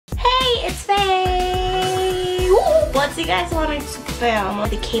Plus, you guys wanted to film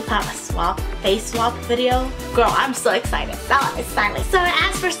the K-pop face swap video. Girl, I'm so excited. So excited. So I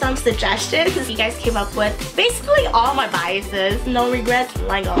asked for some suggestions. You guys came up with basically all my biases. No regrets,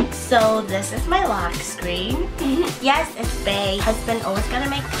 let go. So this is my lock screen. Yes, it's Bae. Husband always gotta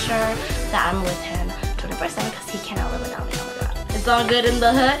make sure that I'm with him 20% because he cannot live without me. Oh my god. It's all good in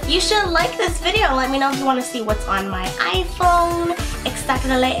the hood. You should like this video. Let me know if you want to see what's on my iPhone.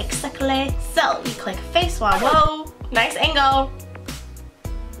 Exactly. So you click face swap. Whoa, nice angle.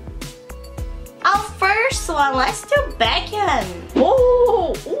 Our first one, let's do Baekhyun.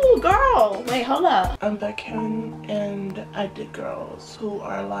 Ooh, girl. Wait, hold up. I'm Baekhyun and I did girls who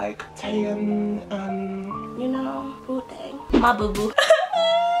are like Taeyeon and... You know, boo thing. My boo boo.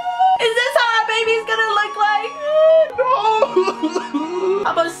 Is this how our baby's gonna look like? No!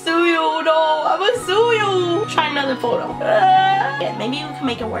 I'ma sue you, no, I'ma sue you. Try another photo. Yeah, maybe we can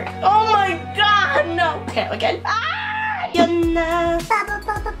make it work. Oh my god, no. Okay, again. Ah! You know.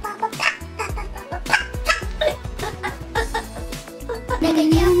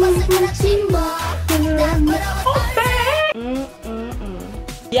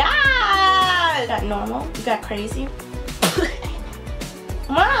 Yeah! You got normal, you got crazy.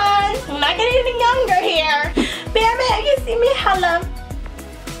 Come on, I'm not getting any younger here. Baby, you see me? Hello.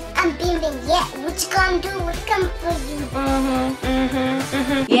 I'm building yet. What you gonna do? What's coming for you?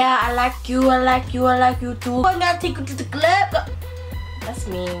 Yeah, I like you too. I'm gonna take you to the club. That's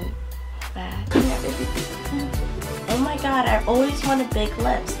mean. Bad. Oh my god, I always wanted big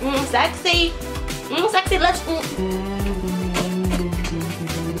lips. Sexy. Sexy lips.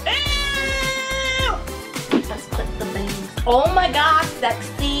 Let's put the bangs. Oh my god,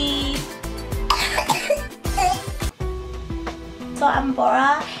 sexy. So I'm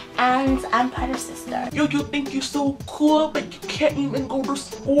Bora and I'm Parter's sister. Yo, you think you're so cool, but you can't even go to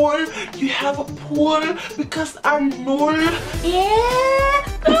school. You have a pool because I'm null. Yeah.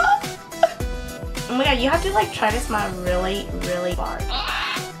 Oh my god, you have to like try to smile really hard.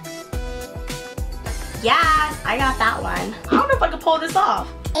 Yes, I got that one. I don't know if I can pull this off.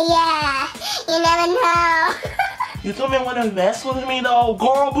 Yeah, you never know. You don't even want to mess with me though,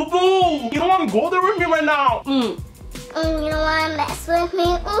 girl, boo boo. You don't want to go there with me right now. You don't want to mess with me?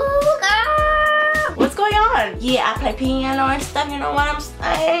 Ooh, girl. What's going on? Yeah, I play piano and stuff, you know what I'm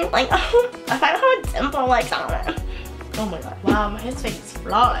saying? Like, I find how a dimple like on it. Oh my god. Wow, his face is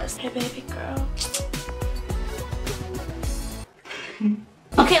flawless. Hey, baby girl.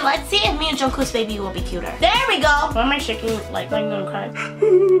 Okay, let's see if me and Jungkook's baby will be cuter. There we go. Why am I shaking like I'm gonna cry?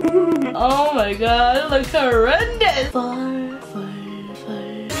 Oh my god, it looks horrendous.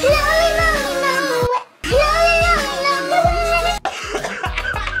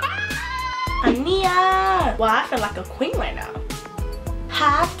 Ania. Well, I feel like a queen right now.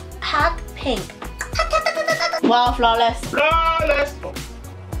 Hot pink. Wow, flawless. Flawless.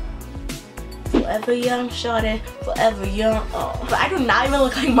 Forever young, shorty. Forever young. Oh, but I do not even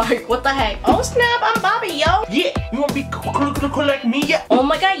look like Mark. What the heck? Oh snap! I'm Bobby, yo. Yeah, you wanna be cool like me? Yeah. Oh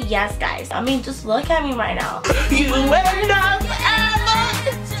my god, yes, guys. I mean, just look at me right now. You and I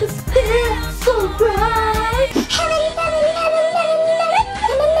forever. It's just feels so bright.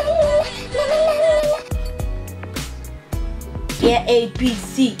 Yeah, A, B,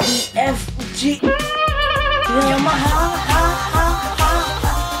 C, E, F, G. You're my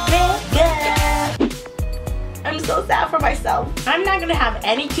I'm so sad for myself. I'm not gonna have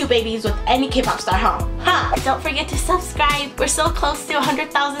any cute babies with any K-pop star, huh? Don't forget to subscribe. We're so close to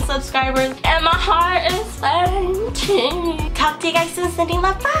 100,000 subscribers and my heart is fainting. Talk to you guys soon. Sending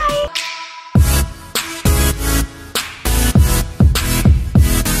love. Bye.